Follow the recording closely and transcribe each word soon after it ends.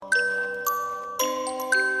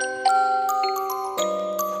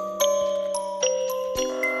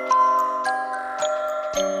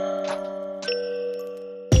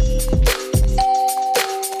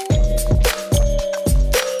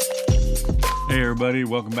Hey everybody,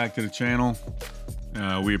 welcome back to the channel.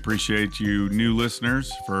 We appreciate you new listeners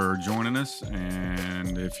for joining us,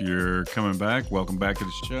 and if you're coming back, welcome back to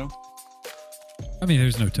the show. I mean,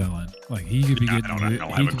 there's no telling. Like he could be I getting,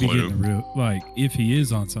 don't have a be clue. getting the real. Like if he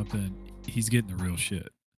is on something, he's getting the real shit.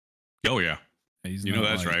 Oh yeah, He's you know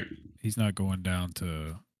that's right. He's not going down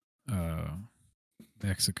to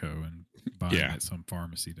Mexico and buying Yeah. at some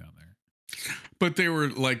pharmacy down there. But they were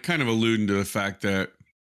like kind of alluding to the fact that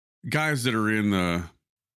guys that are in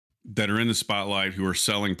the spotlight who are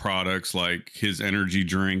selling products like his energy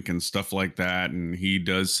drink and stuff like that, and he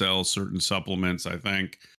does sell certain supplements, I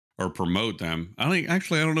think, or promote them. I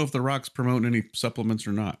don't know if The Rock's promoting any supplements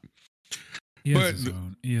or not. He has his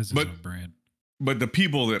own brand. But the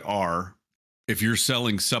people that are, if you're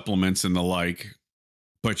selling supplements and the like,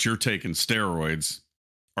 but you're taking steroids,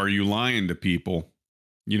 are you lying to people?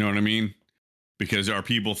 You know what I mean? Because are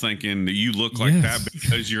people thinking that you look like that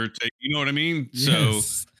because you're taking, you know what I mean?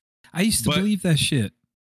 Yes. So I used to believe that shit.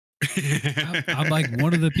 I'm like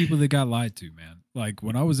one of the people that got lied to, man. Like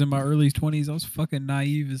when I was in my early 20s, I was fucking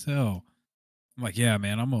naive as hell. I'm like, yeah,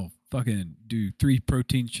 man, I'm gonna fucking do 3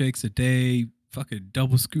 protein shakes a day, fucking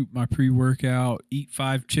double scoop my pre-workout, eat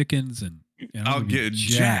 5 chickens, and I'll get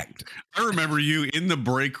jacked. I remember you in the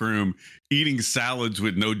break room eating salads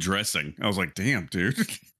with no dressing. I was like, damn, dude.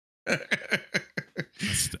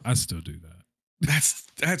 I still do that.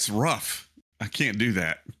 That's rough. I can't do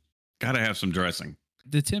that. Gotta have some dressing.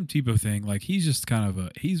 The Tim Tebow thing, like he's just kind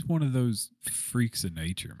of he's one of those freaks of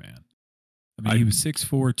nature, man. I mean, he was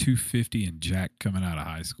 6'4", 250 and jacked coming out of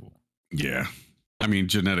high school. Yeah. I mean,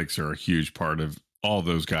 genetics are a huge part of all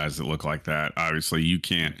those guys that look like that. Obviously, you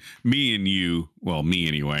can't, me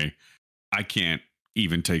anyway, I can't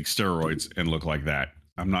even take steroids and look like that.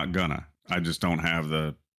 I'm not gonna. I just don't have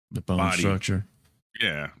the bone body structure.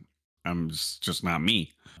 Yeah. I'm just not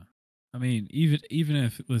me. I mean, even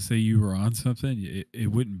if, let's say you were on something, it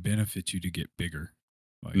wouldn't benefit you to get bigger.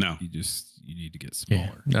 Like, no. You need to get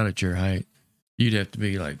smaller. Yeah, not at your height. You'd have to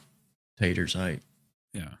be like Tater's height.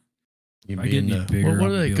 Yeah. You'd I get any bigger, what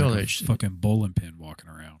do they call like that? Fucking bowling pin walking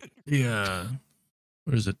around. Yeah.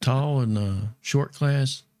 What is it? Tall and short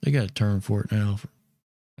class? They got a term for it now. For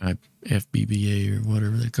FBBA or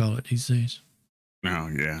whatever they call it these days. Oh,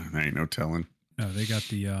 yeah. There ain't no telling. No, they got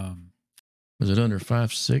the... Was it under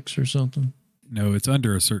 5'6" or something? No, it's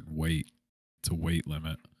under a certain weight. It's a weight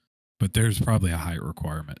limit. But there's probably a height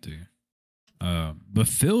requirement too. But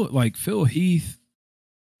Phil Heath,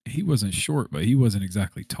 he wasn't short, but he wasn't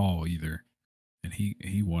exactly tall either. And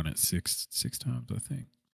he won it six times, I think.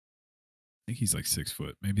 I think he's like 6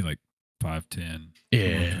 foot, maybe like 5'10".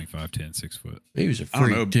 Yeah. Between 5'10", 6 foot. He was a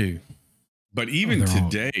freak too. But even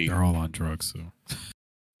today, they're all on drugs, so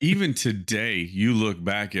even today, you look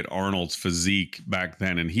back at Arnold's physique back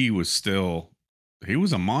then, and he was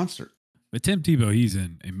a monster. But Tim Tebow, he's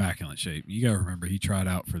in immaculate shape. You got to remember, he tried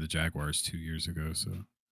out for the Jaguars 2 years ago, so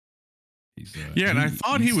he's and I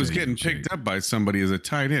thought he was getting picked up by somebody as a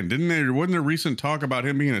tight end. Wasn't there recent talk about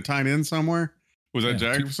him being a tight end somewhere? Was that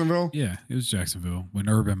Jacksonville? Yeah, it was Jacksonville when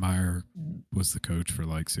Urban Meyer was the coach for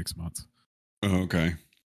like 6 months. Oh, okay.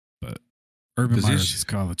 But Urban Meyer's his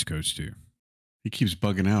college coach too. He keeps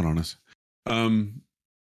bugging out on us.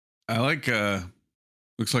 I like,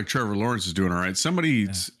 looks like Trevor Lawrence is doing all right. Somebody,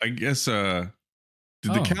 I guess, did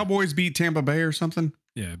the Cowboys beat Tampa Bay or something?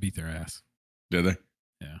 Yeah, beat their ass. Did they?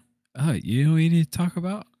 Yeah. You know what you need to talk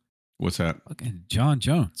about? What's that? Fucking John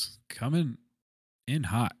Jones coming in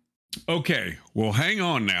hot. Okay. Well, hang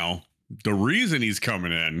on now. The reason he's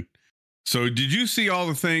coming in. So did you see all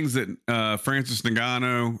the things that Francis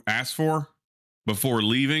Ngannou asked for before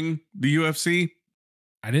leaving the UFC?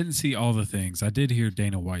 I didn't see all the things. I did hear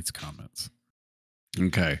Dana White's comments.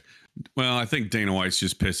 Okay. Well, I think Dana White's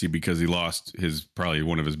just pissy because he lost probably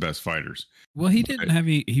one of his best fighters. Well, he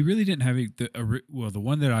really didn't have the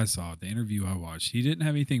one that I saw, the interview I watched, he didn't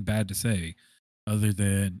have anything bad to say other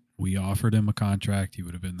than we offered him a contract. He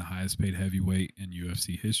would have been the highest paid heavyweight in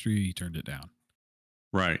UFC history. He turned it down.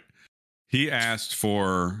 Right. He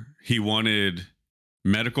wanted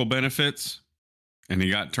medical benefits and he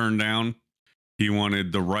got turned down. He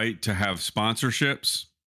wanted the right to have sponsorships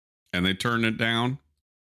and they turned it down.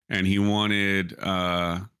 And he wanted,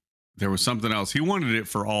 there was something else. He wanted it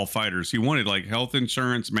for all fighters. He wanted like health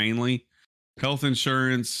insurance mainly. Health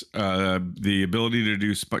insurance, the ability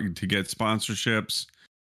to get sponsorships.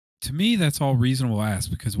 To me, that's all reasonable ask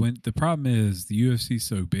because when the problem is the UFC is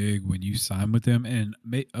so big, when you sign with them, and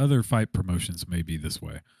other fight promotions may be this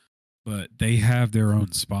way, but they have their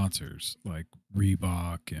own sponsors like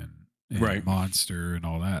Reebok and right. Monster and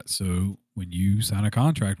all that. So when you sign a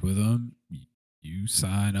contract with them, you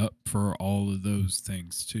sign up for all of those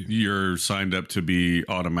things too. You're signed up to be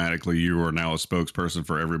automatically. You are now a spokesperson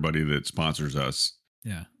for everybody that sponsors us,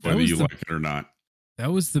 Yeah, whether you like it or not.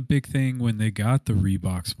 That was the big thing when they got the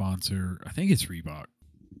Reebok sponsor. I think it's Reebok.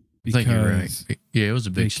 I think you're right. Yeah, it was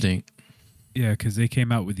a big stink. Yeah, because they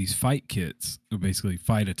came out with these fight kits, basically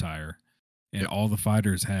fight attire, and all the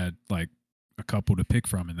fighters had like a couple to pick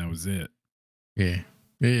from, and that was it. Yeah,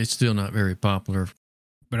 it's still not very popular.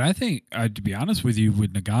 But I think, to be honest with you,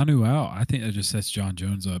 with Nagano out, I think that just sets John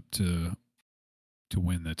Jones up to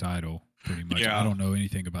win the title pretty much. Yeah. I don't know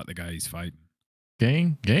anything about the guy he's fighting.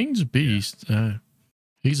 Gang's a beast. Yeah.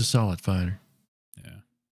 He's a solid fighter. Yeah.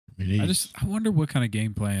 I mean, I wonder what kind of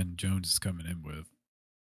game plan Jones is coming in with.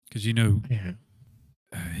 Because,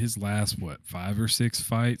 his last, 5 or 6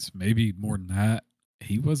 fights, maybe more than that,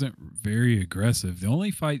 he wasn't very aggressive. The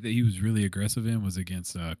only fight that he was really aggressive in was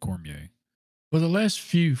against Cormier. Well, the last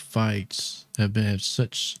few fights have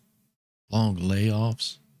such long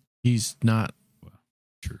layoffs. He's not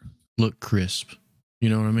look crisp. You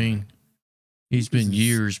know what I mean? He's been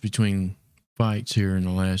years between fights here in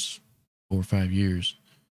the last 4 or 5 years.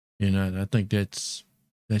 And I think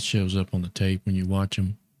that shows up on the tape when you watch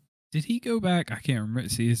him. Did he go back? I can't remember.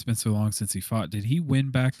 See, it's been so long since he fought. Did he win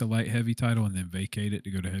back the light heavy title and then vacate it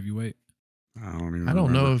to go to heavyweight? I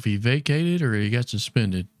don't know if he vacated or he got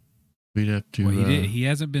suspended. We'd have to. Well, he did. He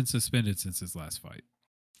hasn't been suspended since his last fight.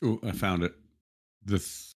 Oh, I found it. The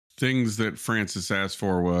things that Francis asked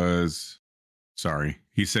for was,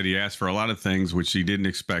 he said he asked for a lot of things, which he didn't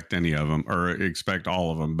expect any of them or expect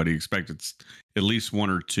all of them, but he expected at least 1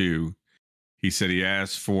 or 2. He said he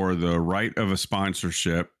asked for the right of a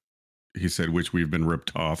sponsorship. He said, which we've been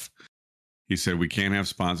ripped off. He said, we can't have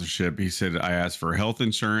sponsorship. He said, I asked for health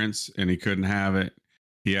insurance and he couldn't have it.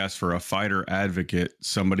 He asked for a fighter advocate,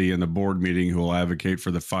 somebody in the board meeting who will advocate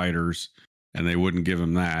for the fighters, and they wouldn't give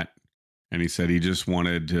him that. And he said he just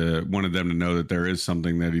wanted them to know that there is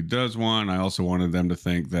something that he does want. I also wanted them to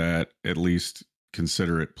think that at least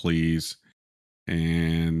consider it, please.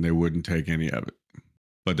 And they wouldn't take any of it.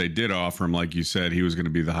 But they did offer him, like you said, he was going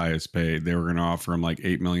to be the highest paid. They were going to offer him like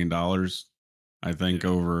 $8 million, I think,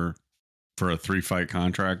 over for a 3-fight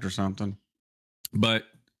contract or something. But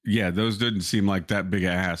yeah, those didn't seem like that big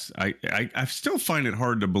a ass. I still find it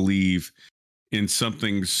hard to believe in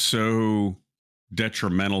something so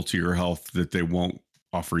detrimental to your health that they won't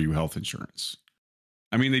offer you health insurance.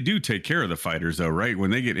 I mean, they do take care of the fighters, though, right?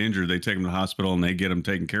 When they get injured, they take them to the hospital and they get them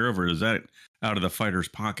taken care of, or is that out of the fighter's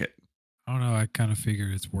pocket? I don't know. I kind of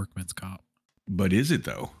figured it's workman's comp. But is it,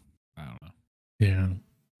 though? I don't know. Yeah,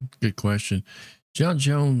 good question. John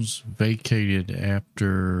Jones vacated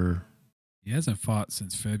after... He hasn't fought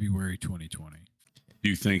since February 2020. Do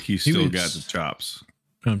you think he's still got the chops?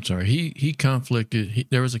 I'm sorry. He conflicted.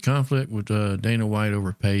 There was a conflict with Dana White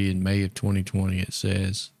over pay in May of 2020, it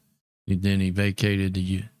says. And then he vacated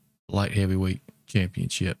the light heavyweight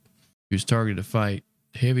championship. He was targeted to fight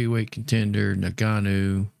heavyweight contender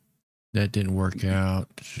Nagano. That didn't work out.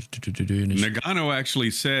 Nagano actually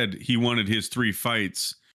said he wanted his 3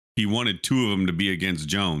 fights. He wanted 2 of them to be against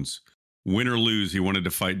Jones. Win or lose, he wanted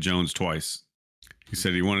to fight Jones twice. He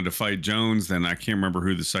said he wanted to fight Jones, then I can't remember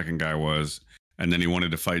who the second guy was, and then he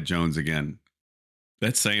wanted to fight Jones again.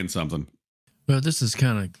 That's saying something. Well, this is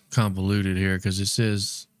kind of convoluted here because it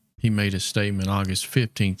says he made a statement August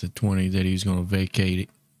 15th of 20 that he was going to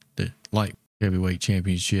vacate the light heavyweight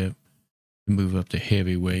championship and move up to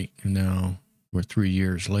heavyweight. And now we're 3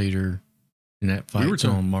 years later, and that fight's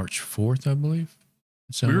on March 4th, I believe.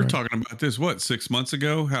 We were talking about this, 6 months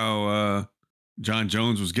ago, how John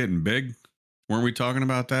Jones was getting big. Weren't we talking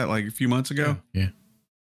about that like a few months ago? Yeah.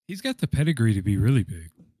 He's got the pedigree to be really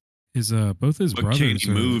big. Both his brothers. Can he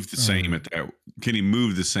move the same at that? Can he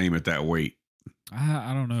move the same at that weight?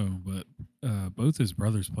 I don't know, but both his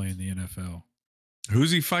brothers play in the NFL.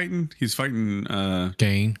 Who's he fighting? He's fighting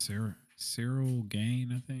Gain. Cyril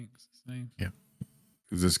Gain, I think is his name. Yeah.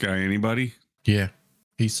 Is this guy anybody? Yeah.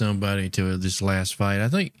 He's somebody to this last fight. I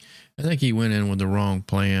think he went in with the wrong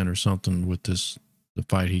plan or something with the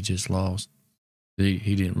fight he just lost. He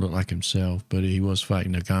didn't look like himself, but he was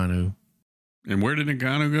fighting Nagano. And where did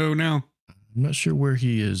Nagano go now? I'm not sure where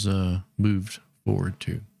he is moved forward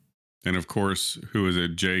to. And of course, who is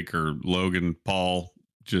it? Jake or Logan Paul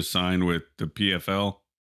just signed with the PFL.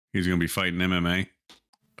 He's going to be fighting MMA.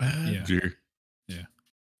 Yeah. Yeah.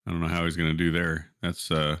 I don't know how he's going to do there.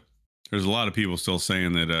 That's there's a lot of people still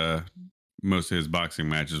saying that most of his boxing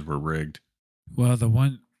matches were rigged. Well, the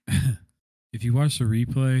one, if you watch the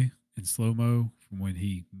replay in slow-mo from when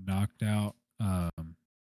he knocked out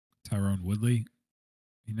Tyrone Woodley,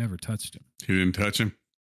 he never touched him. He didn't touch him?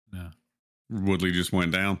 No. Woodley just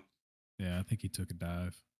went down. Yeah, I think he took a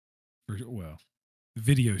dive. Well, the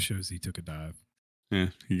video shows he took a dive. Yeah,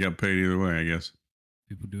 he got paid either way, I guess.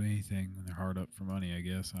 People do anything when they're hard up for money, I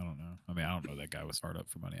guess. I don't know. I mean, I don't know that guy was hard up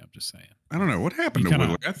for money. I'm just saying. I don't know. What happened He to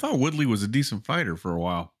kinda- Woodley? I thought Woodley was a decent fighter for a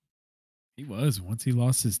while. He was. Once he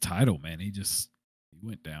lost his title, man, he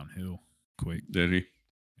went downhill quick. Did he?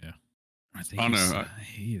 I think Oh, no.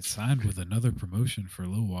 he had signed with another promotion for a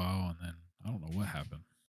little while, and then I don't know what happened.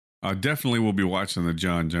 I definitely will be watching the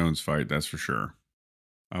John Jones fight. That's for sure.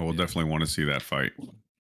 I will Yeah. definitely want to see that fight.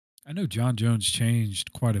 I know John Jones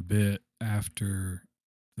changed quite a bit after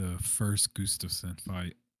the first Gustafsson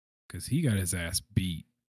fight because he got his ass beat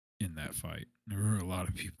in that fight. There were a lot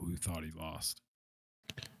of people who thought he lost.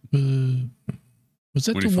 Was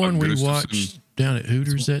that When the he fought one we Gustafsson- watched down at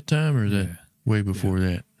Hooters that time, or that Yeah. way before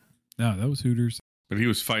that? No, that was Hooters. But he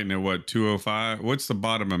was fighting at what, 205? What's the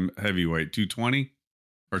bottom of heavyweight? 220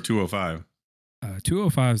 or 205?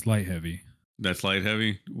 205 is light heavy. That's light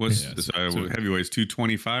heavy. What's Yeah, so heavyweight's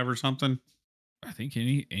 225 or something? I think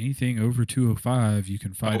anything over 205 you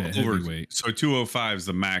can fight at heavyweight. So 205 is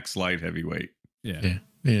the max light heavyweight. Yeah.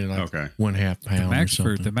 Yeah, like Okay. 1/2 The pound or max for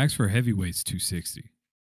something. the max for heavyweight's 260.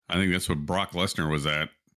 I think that's what Brock Lesnar was at.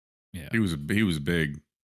 Yeah. He was big.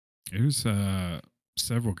 There's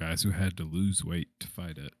several guys who had to lose weight to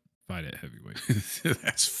fight at heavyweight.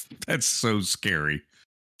 that's so scary.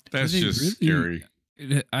 That's they just really-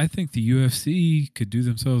 scary. I think the UFC could do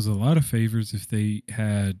themselves a lot of favors if they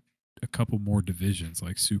had a couple more divisions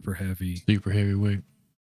like super heavy, Super heavyweight.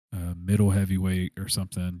 middle heavyweight or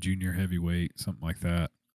something, junior heavyweight, something like that.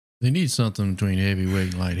 They need something between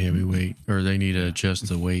heavyweight and light heavyweight, or they need to adjust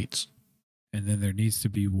the weights. And then there needs to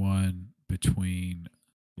be one between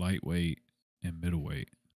lightweight and middleweight.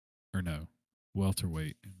 Or no,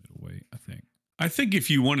 welterweight and middleweight, I think. I think if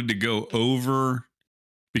you wanted to go over,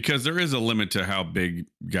 because there is a limit to how big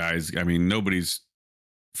guys, I mean, nobody's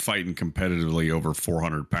fighting competitively over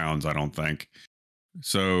 400 pounds, I don't think.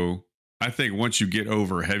 So I think once you get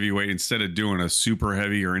over heavyweight, instead of doing a super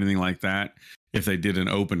heavy or anything like that, if they did an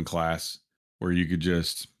open class where you could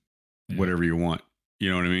just Yeah. whatever you want, you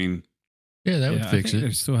know what I mean? Yeah, that would I fix think it.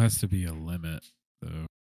 there still has to be a limit, though.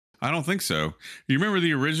 I don't think so. You remember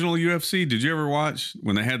the original UFC? Did you ever watch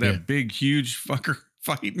when they had that Yeah. big, huge fucker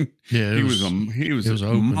fighting? Yeah, He was it was a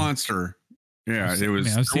open. monster. Yeah, I've it was.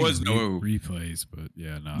 I've There was seen no replays, but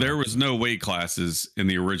yeah, no. there was no weight classes in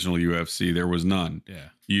the original UFC. There was none. Yeah.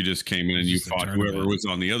 You just came in and you Just a fought whoever tournament. was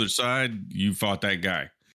on the other side. You fought that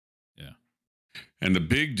guy. Yeah. And the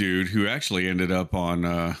big dude who actually ended up on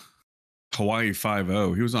Hawaii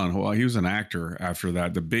 5-0. He was on Hawaii. He was an actor after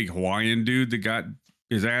that. The big Hawaiian dude that got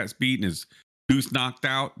his ass beaten, his goose knocked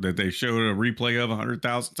out, that they showed a replay of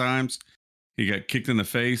 100,000 times. He got kicked in the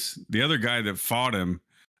face. The other guy that fought him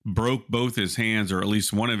broke both his hands, or at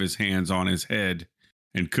least one of his hands, on his head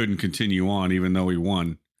and couldn't continue on, even though he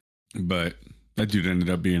won. But that dude ended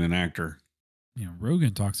up being an actor. You know,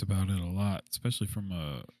 Rogan talks about it a lot, especially from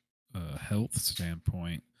a health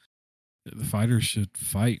standpoint. The fighters should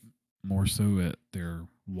fight more so at their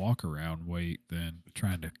walk around weight than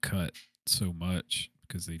trying to cut so much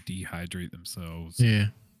because they dehydrate themselves. Yeah,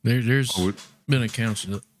 there's Oh, been accounts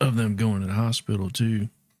of them going to the hospital too.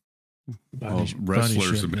 well, Body wrestlers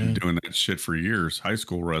have shutting been down. doing that shit for years. High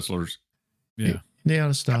school wrestlers Yeah. They ought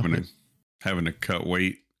to stop having it. having to cut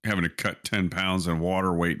weight, having to cut 10 pounds in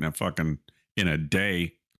water weight in a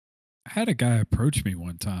day. I had a guy approach me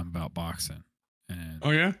one time about boxing, and Oh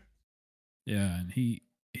yeah. yeah, and he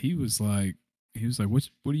was like,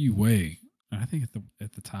 what do you weigh? And I think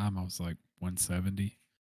at the time I was like 170.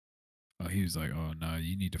 Oh, he was like, oh no,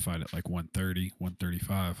 you need to fight at like 130,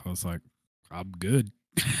 135. I was like, I'm good.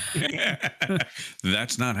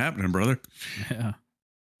 That's not happening, brother. Yeah.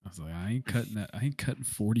 I was like, I ain't cutting that. I ain't cutting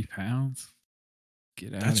 40 pounds.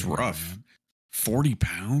 Get out. That's of here, rough. man. 40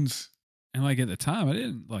 pounds? And like at the time, I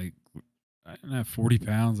didn't have 40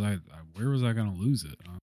 pounds. Where was I going to lose it?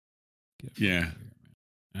 Get Yeah. out of here, man.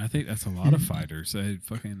 And I think that's a lot of fighters.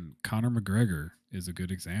 Fucking Conor McGregor is a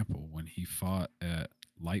good example when he fought at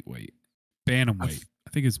lightweight, bantamweight. I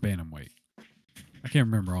think it's bantamweight. I can't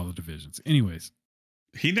remember all the divisions. Anyways,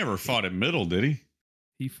 He never fought at middle, did he?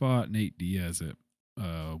 he fought Nate Diaz at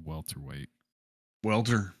welterweight.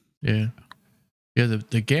 Welter. Yeah, yeah.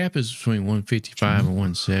 The gap is between 155 and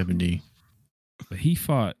 170. But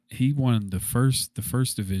he won the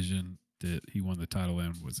first division that he won the title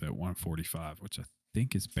in was at 145, which I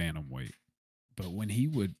think is bantamweight. But when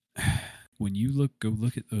you go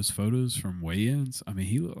look at those photos from weigh-ins, I mean,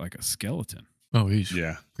 he looked like a skeleton. Oh, he's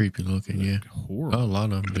Yeah. creepy looking. Yeah, Horrible. a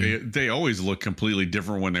lot of them do. They always look completely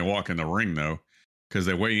different when they walk in the ring, though. because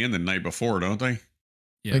they weigh in the night before, don't they?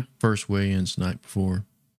 Yeah. Like first weigh-ins the night before.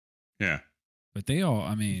 Yeah. But they all,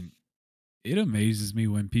 I mean, it amazes me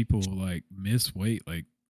when people like miss weight. Like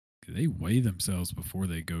they weigh themselves before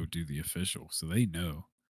they go do the official. So they know.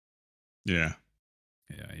 Yeah.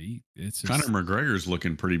 Yeah. It's just, Conor McGregor's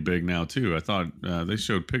looking pretty big now, too. I thought they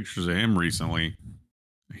showed pictures of him recently.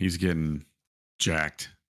 He's getting jacked.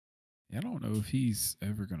 I don't know if he's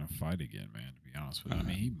ever going to fight again, man, to be honest with you. I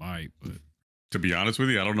mean, he might, but. To be honest with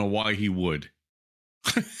you, I don't know why he would.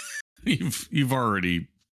 You've already.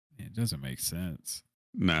 It doesn't make sense.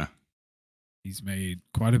 Nah. He's made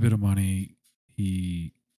quite a bit of money.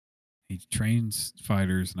 He trains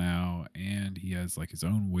fighters now, and he has like his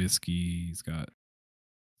own whiskey. He's got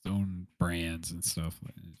his own brands and stuff.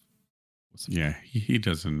 Yeah, he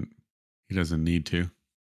doesn't need to.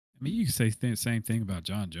 I mean, you can say the same thing about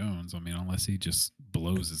John Jones. I mean, unless he just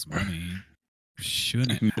blows his money,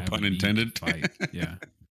 shouldn't No have pun a need to intended. fight. Yeah.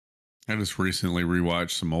 I just recently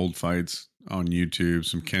rewatched some old fights on YouTube,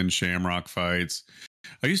 some Ken Shamrock fights.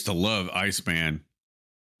 I used to love Iceman.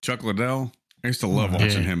 Chuck Liddell. I used to love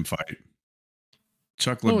watching him fight.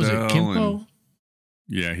 Chuck What was it, Liddell. Kimpo?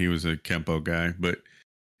 Yeah, he was a Kempo guy, but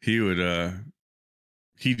he would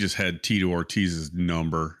he just had Tito Ortiz's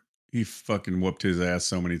number. He fucking whooped his ass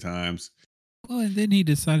so many times. Well, and then he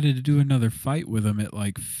decided to do another fight with him at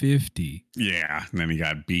like 50. Yeah, and then he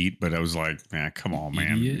got beat, but I was like, man, come on,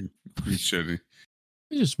 man. Idiot. You should.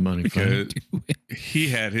 It's just money fighting. Because he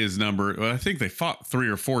had his number. Well, I think they fought 3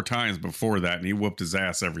 or 4 times before that, and he whooped his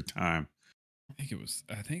ass every time. I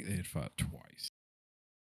think they had fought twice.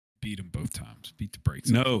 Beat him both times. Beat the brakes.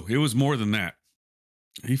 No, it was more than that.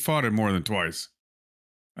 He fought him more than twice.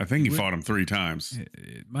 I think he fought him 3 times.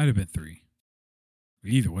 It might have been 3.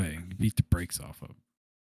 Either way, he beat the brakes off of him.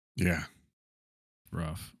 Yeah.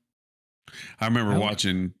 Rough. I remember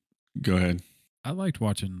watching. Go ahead. I liked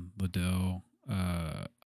watching Liddell. I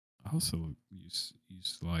also used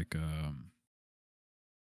to like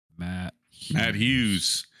Matt Hughes. Matt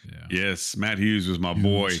Hughes. Yeah. Yes, Matt Hughes was my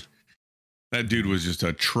boy. That dude was just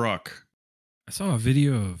a truck. I saw a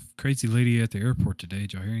video of Crazy Lady at the airport today.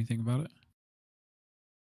 Did y'all hear anything about it?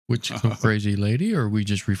 Which crazy lady, or are we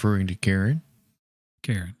just referring to Karen?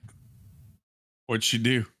 Karen. What'd she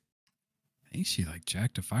do? I think she like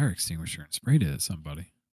jacked a fire extinguisher and sprayed it at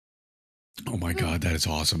somebody. Oh my God, that is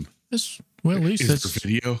awesome. Well, at least is that's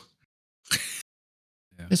there video.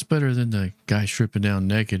 It's better than the guy stripping down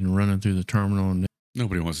naked and running through the terminal. And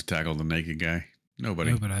Nobody wants to tackle the naked guy.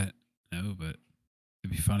 Nobody. No, but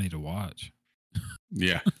it'd be funny to watch.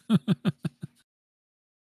 Yeah.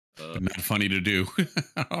 But not funny to do.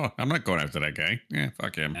 Oh, I'm not going after that guy. Yeah,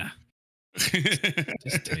 fuck him. Nah.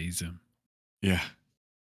 Just tase him. Yeah.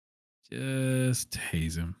 Just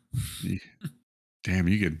tase him. Damn,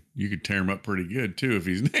 you could tear him up pretty good too if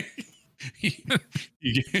he's naked.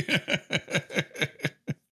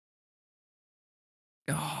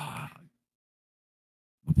 God.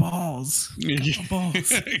 My balls. My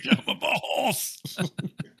balls. Got my balls.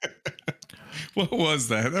 What was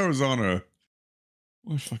that? That was on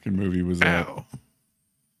what fucking movie was that? Ow. I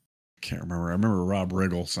can't remember. I remember Rob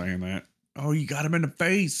Riggle saying that. Oh, you got him in the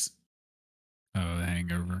face. Oh, The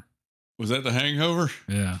Hangover. Was that The Hangover?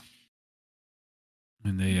 Yeah.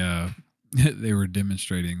 And they they were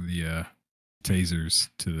demonstrating the tasers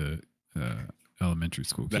to the elementary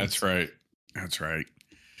school kids. That's right. That's right.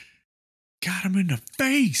 Got him in the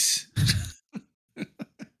face.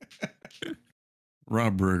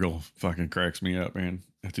 Rob Riggle fucking cracks me up, man.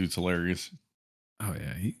 That dude's hilarious. Oh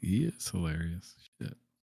yeah, he is hilarious. Shit.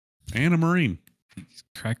 And a Marine. He's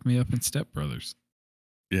cracked me up in Step Brothers.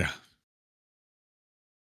 Yeah.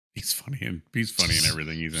 He's funny in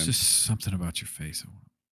everything he's It's in. just something about your face. I want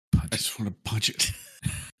to punch I just want to punch it.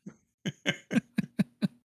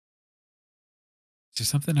 Is there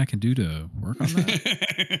something I can do to work on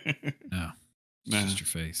that? No. It's Nah. just your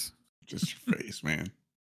face. Just your face, man.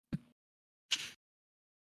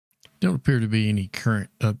 Don't appear to be any current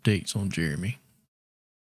updates on Jeremy.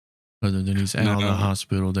 Other than he's out of the No.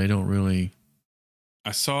 hospital, they don't really.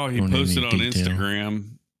 I saw he Go into posted any on detail.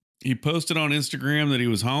 Instagram. He posted on Instagram that he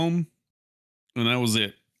was home, and that was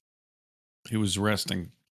it. He was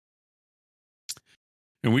resting.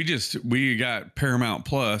 And we got Paramount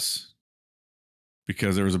Plus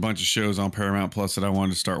because there was a bunch of shows on Paramount Plus that I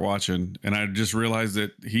wanted to start watching, and I just realized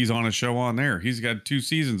that he's on a show on there. He's got 2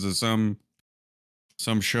 seasons of some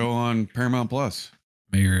show on Paramount Plus.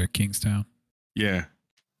 Mayor of Kingstown. Yeah.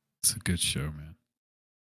 It's a good show, man.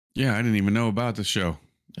 Yeah, I didn't even know about the show.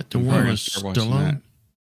 At the I'm one probably with gonna start watching Stallone. that.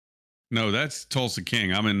 No, that's Tulsa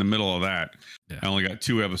King. I'm in the middle of that. Yeah. I only got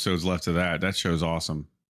 2 episodes left of that. That show's awesome.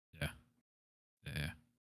 Yeah.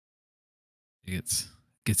 gets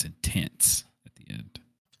intense at the end.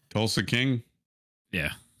 Tulsa King.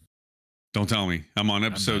 Yeah. Don't tell me. I'm on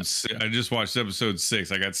not. episode 6. I just watched episode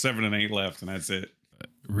 6. I got 7 and 8 left, and that's it.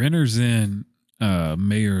 Renner's in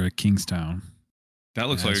Mayor of Kingstown. That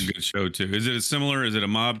looks like a good show too. Is it similar? Is it a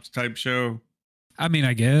mob type show? I mean,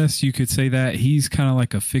 I guess you could say that. He's kind of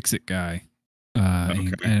like a fix-it guy,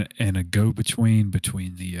 Okay. and a go-between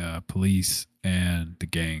between the police and the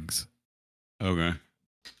gangs. Okay.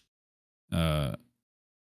 And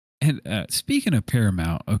speaking of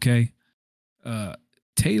Paramount, okay,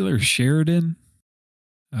 Taylor Sheridan,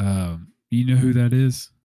 you know who that is?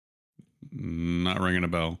 Not ringing a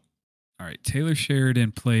bell. All right, Taylor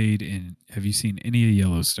Sheridan played in. Have you seen any of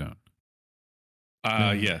Yellowstone?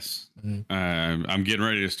 Yes. I'm getting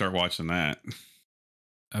ready to start watching that.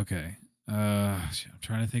 Okay. I'm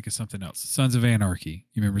trying to think of something else. Sons of Anarchy.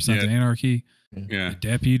 You remember Sons of Anarchy? Yeah. The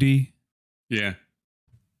deputy. Yeah.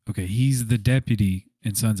 Okay, he's the deputy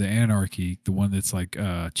in Sons of Anarchy, the one that's like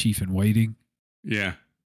chief in waiting. Yeah.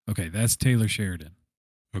 Okay, that's Taylor Sheridan.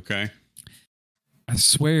 Okay. I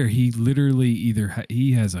swear he literally either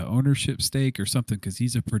he has an ownership stake or something because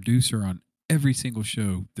he's a producer on every single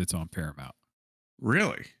show that's on Paramount.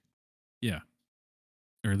 Really? Yeah,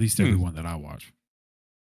 or at least every one that I watch.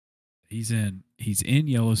 He's in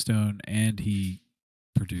Yellowstone and he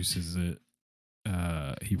produces it.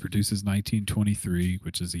 He produces 1923,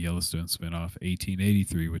 which is a Yellowstone spinoff,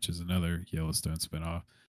 1883, which is another Yellowstone spinoff,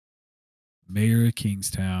 Mayor of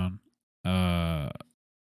Kingstown, Hell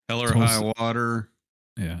or High Water.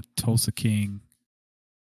 Yeah, Tulsa King.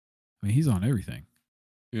 I mean, he's on everything.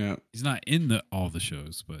 Yeah. He's not in all the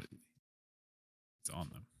shows, but he's on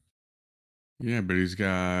them. Yeah, but he's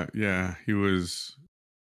got, he was.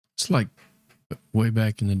 It's like way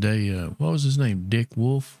back in the day. What was his name? Dick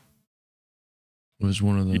Wolf was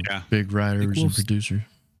one of the big writers and producers.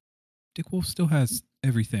 Dick Wolf still has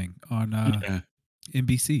everything on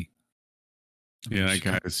NBC. I mean, that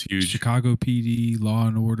guy is huge. Chicago PD, Law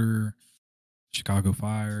and Order, Chicago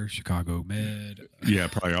Fire, Chicago Med. Yeah,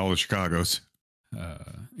 probably all the Chicagos.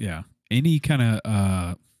 Yeah. Any kind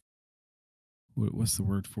of what's the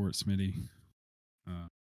word for it, Smitty?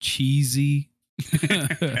 Cheesy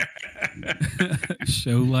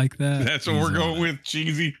show like that. That's what we're going with,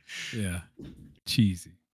 cheesy. Yeah.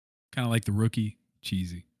 Cheesy. Kind of like The Rookie,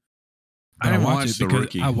 cheesy. I watch The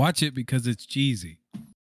Rookie. I watch it because it's cheesy.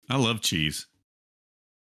 I love cheese.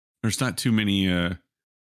 There's not too many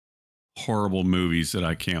horrible movies that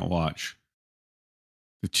I can't watch.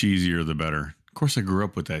 The cheesier, the better. Of course, I grew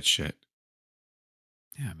up with that shit.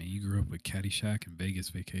 Yeah, I mean, you grew up with Caddyshack and Vegas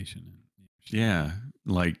Vacation. Yeah,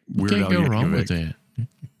 like Weird Al Yankovic. Can't go wrong with that.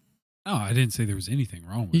 No, I didn't say there was anything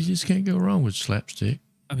wrong with it. You just can't go wrong with slapstick.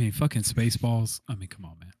 I mean, fucking Spaceballs. I mean, come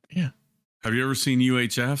on, man. Yeah. Have you ever seen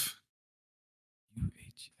UHF?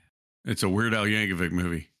 It's a Weird Al Yankovic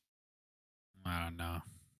movie. I don't know.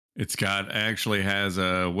 It's actually has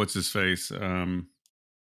what's his face?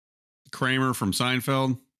 Kramer from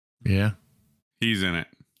Seinfeld. Yeah. He's in it.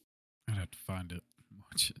 I'd have to find it and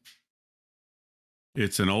watch it.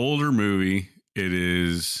 It's an older movie. It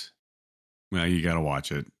is, well, you got to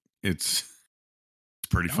watch it. It's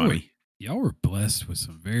pretty funny. Y'all were blessed with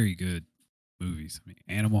some very good movies. I mean,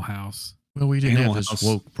 Animal House. Well, we didn't have this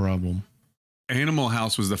woke problem. Animal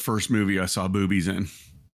House was the first movie I saw boobies in.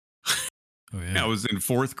 Oh, yeah. I was in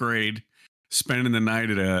 4th grade, spending the night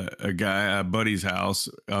at a buddy's house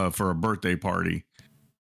for a birthday party.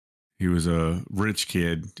 He was a rich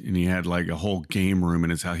kid, and he had like a whole game room in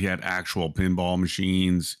his house. He had actual pinball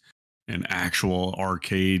machines and actual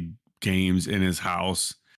arcade games in his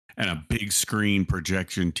house, and a big screen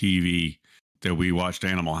projection TV that we watched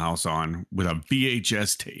Animal House on with a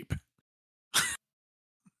VHS tape.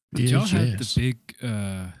 Did y'all have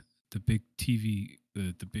the big TV,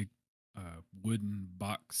 the big wooden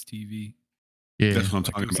box TV? Yeah, that's what I'm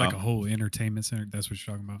talking about. It was about. like a whole entertainment center. That's what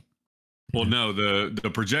you're talking about. Well, no,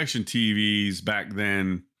 the projection TVs back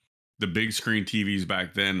then, the big screen TVs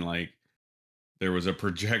back then, like there was a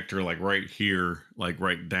projector like right here, like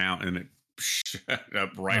right down, and it shut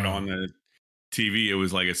up right on the TV. It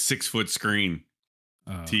was like a 6-foot screen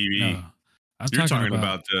TV. No. You're talking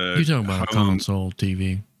about a console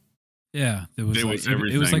TV. Yeah, it was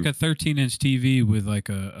like a 13-inch TV with like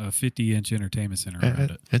a 50-inch entertainment center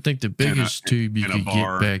around it. I think the biggest tube you could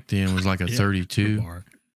get back then was like a 32.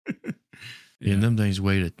 Yeah, and them things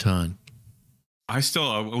weighed a ton.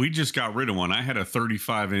 We just got rid of one. I had a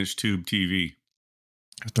 35-inch tube TV.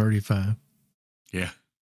 A 35. Yeah.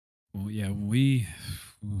 Well, yeah, I'm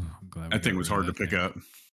glad. That thing was hard to pick up.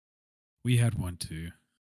 We had one too.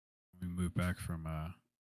 We moved back from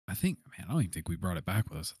I think, man, I don't even think we brought it back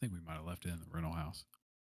with us. I think we might have left it in the rental house.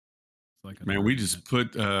 It's like Man, we just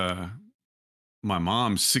put my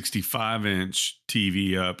mom's 65-inch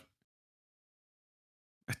TV up.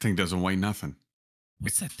 That thing doesn't weigh nothing.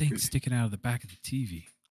 What's that thing sticking out of the back of the TV?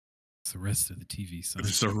 It's the rest of the TV, son.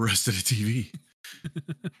 It's the rest of the TV.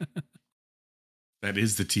 That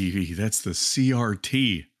is the TV. That's the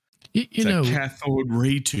CRT. You know, cathode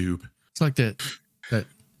ray tube. it's like that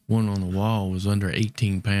one on the wall was under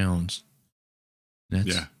 18 pounds.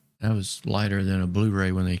 That was lighter than a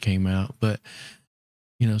Blu-ray when they came out. But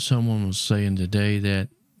you know, someone was saying today that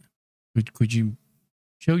could you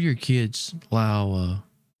show your kids Lyle a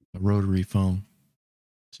rotary phone,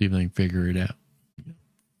 see if they can figure it out.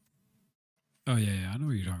 Oh yeah, I know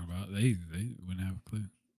what you're talking about. They wouldn't have a clue.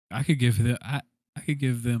 I could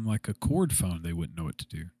give them like a cord phone. They wouldn't know what to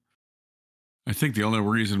do. I think the only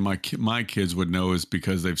reason my kids would know is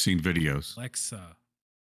because they've seen videos. Alexa,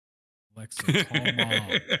 call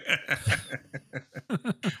mom.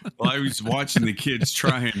 Well, I was watching the kids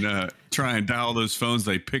try and dial those phones.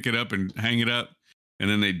 They pick it up and hang it up, and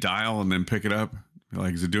then they dial and then pick it up. They're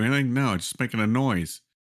like, is it doing anything? No, it's just making a noise.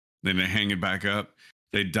 Then they hang it back up.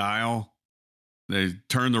 They dial. They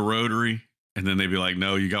turn the rotary, and then they'd be like,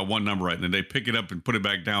 no, you got one number right. And then they pick it up and put it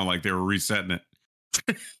back down like they were resetting it.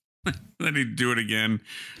 Then he'd do it again.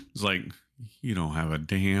 It's like, you don't have a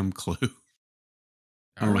damn clue.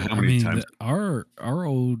 I don't know how many times. Our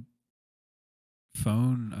old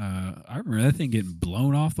phone, I remember that thing getting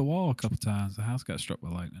blown off the wall a couple times. The house got struck by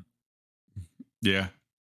lightning. Yeah.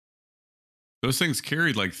 Those things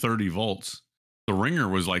carried like 30 volts. The ringer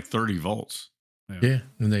was like 30 volts. Yeah,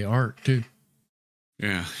 and they arc too.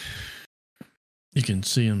 Yeah. You can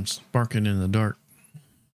see them sparking in the dark.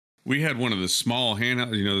 We had one of the small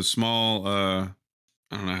handheld, the small, I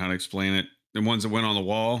don't know how to explain it. The ones that went on the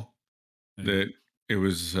wall. That it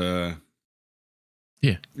was, it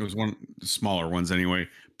was one of the smaller ones anyway,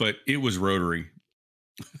 but it was rotary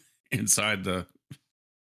inside the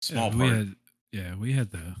small part. We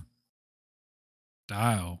had the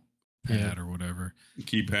dial pad or whatever.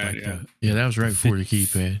 Keypad, like that was right before the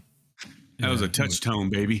keypad. That was a touch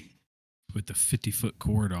tone, baby. With the 50-foot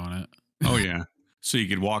cord on it. Oh, yeah. So you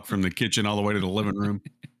could walk from the kitchen all the way to the living room.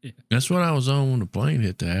 Yeah. That's what I was on when the plane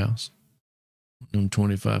hit the house. Them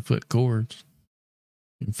 25-foot cords.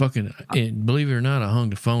 And believe it or not, I hung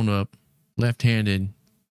the phone up left-handed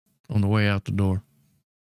on the way out the door.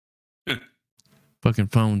 Fucking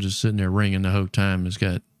phone just sitting there ringing the whole time. It's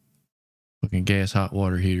got fucking gas hot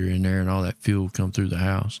water heater in there and all that fuel come through the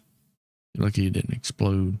house. You're lucky it didn't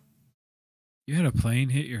explode. You had a plane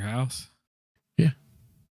hit your house? Yeah.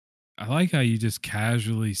 I like how you just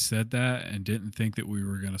casually said that and didn't think that we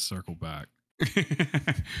were going to circle back.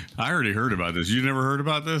 I already heard about this. You never heard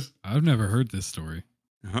about this? I've never heard this story.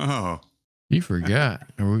 Oh. You forgot.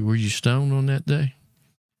 Were you stoned on that day?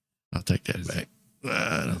 I'll take that back.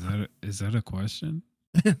 Is that a question?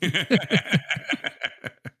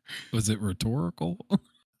 Was it rhetorical?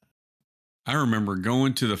 I remember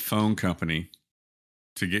going to the phone company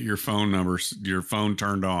to get your phone numbers, your phone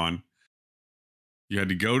turned on. You had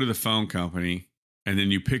to go to the phone company and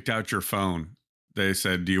then you picked out your phone. They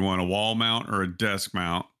said, do you want a wall mount or a desk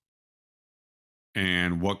mount?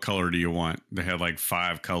 And what color do you want? They had like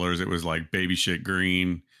 5 colors. It was like baby shit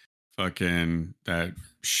green, fucking that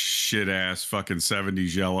shit ass fucking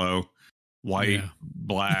 70s yellow, white,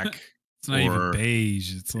 black. It's not even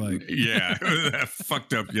beige. It's like, that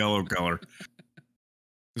fucked up yellow color.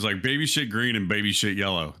 It's like baby shit green and baby shit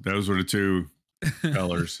yellow. Those were the 2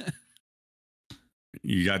 colors.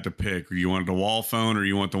 You got to pick. You want the wall phone or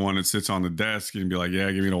you want the one that sits on the desk? And be like,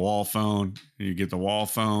 yeah, give me the wall phone. And you get the wall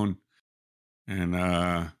phone.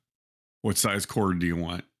 And what size cord do you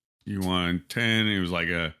want? You want 10? It was like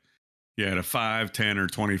you had a 5, 10, or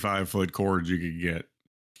 25-foot cord you could get.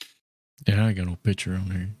 Yeah, I got no picture on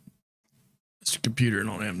there. It's a computer and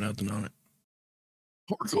don't have nothing on it.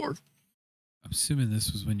 Hardcore. I'm assuming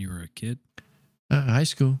this was when you were a kid? High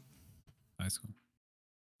school. High school.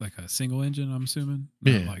 Like a single engine, I'm assuming?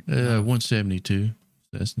 Yeah, 172.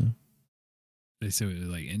 That's no. They said it was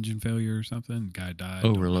like engine failure or something. Guy died.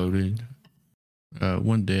 Overloaded.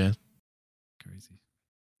 One death. Crazy.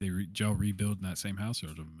 Did y'all rebuild in that same house or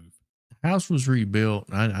did it move? House was rebuilt.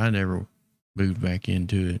 I never moved back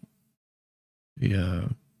into it. Yeah.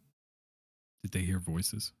 Did they hear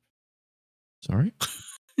voices? Sorry?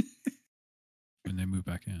 When they moved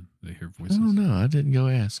back in, they hear voices? I don't know. I didn't go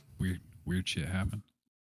ask. Weird shit happened.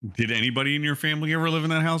 Did anybody in your family ever live in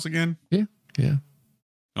that house again? Yeah.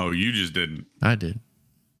 Oh, you just didn't. I did.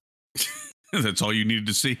 That's all you needed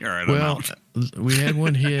to see. All right, well, we had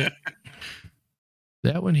one hit.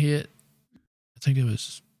 That one hit, I think it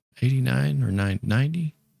was 89 or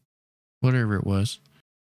 90, whatever it was,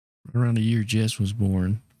 around the year Jess was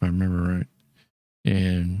born, if I remember right.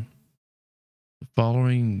 And the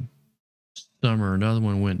following summer, another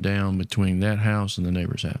one went down between that house and the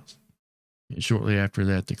neighbor's house. And shortly after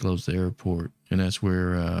that, they closed the airport. And that's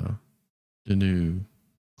where the new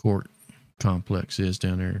court complex is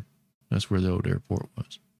down there. That's where the old airport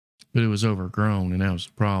was. But it was overgrown, and that was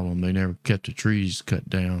the problem. They never kept the trees cut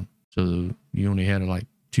down. So you only had like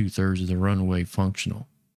 2/3 of the runway functional.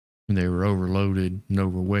 And they were overloaded and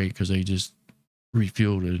overweight because they just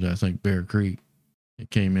refueled it, I think, Bear Creek. It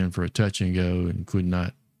came in for a touch and go and could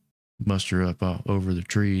not muster up over the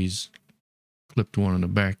trees. Clipped one in the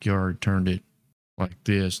backyard, turned it like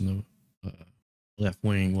this, and the left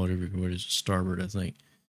wing, what is it, starboard, I think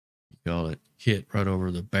you call it, hit right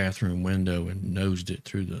over the bathroom window and nosed it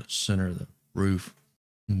through the center of the roof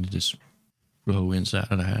and just flew inside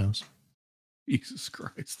of the house. Jesus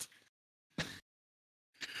Christ.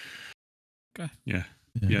 Okay. Yeah.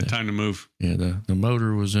 Yeah, Time to move. Yeah, the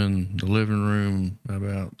motor was in the living room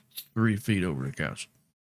about 3 feet over the couch.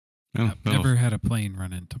 I've never had a plane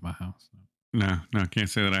run into my house. No, can't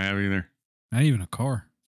say that I have either. Not even a car.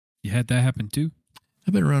 You had that happen too?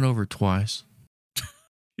 I've been run over twice.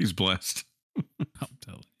 He's blessed. I'm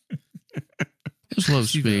telling you. It was low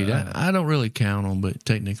speed. I don't really count them, but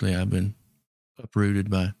technically I've been uprooted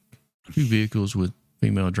by 2 vehicles with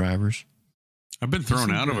female drivers. I've been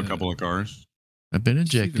thrown out of a couple of cars. I've been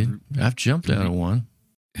ejected. I've jumped out of one,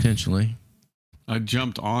 intentionally. I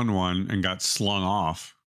jumped on one and got slung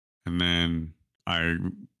off, and then I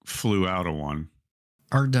flew out of one.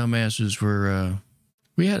 Our dumbasses were,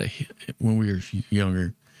 when we were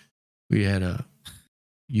younger, we had a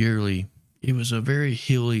yearly, it was a very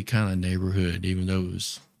hilly kind of neighborhood, even though it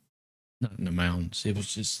was not in the mountains. It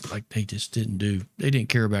was just like they didn't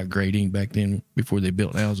care about grading back then before they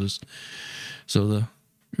built houses. So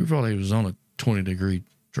we probably was on a 20-degree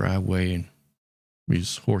driveway, and we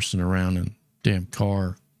was horsing around, and damn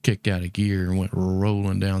car kicked out of gear and went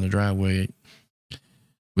rolling down the driveway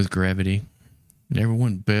with gravity. And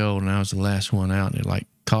everyone bailed, and I was the last one out, and it like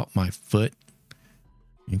caught my foot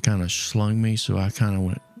and kind of slung me. So I kind of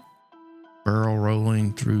went barrel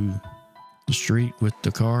rolling through the street with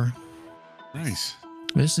the car. Nice.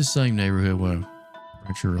 It's the same neighborhood where I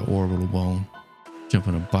fractured an orbital bone,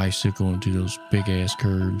 jumping a bicycle into those big ass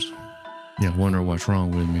curbs. Yeah, wonder what's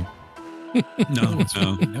wrong with me. No,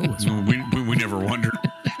 we never wondered.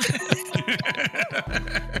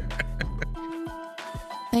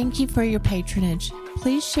 Thank you for your patronage.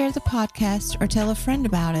 Please share the podcast or tell a friend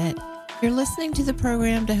about it. You're listening to the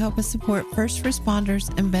program to help us support first responders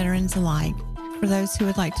and veterans alike. For those who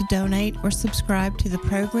would like to donate or subscribe to the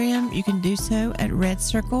program, you can do so at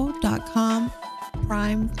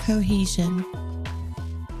redcircle.com/Prime Cohesion.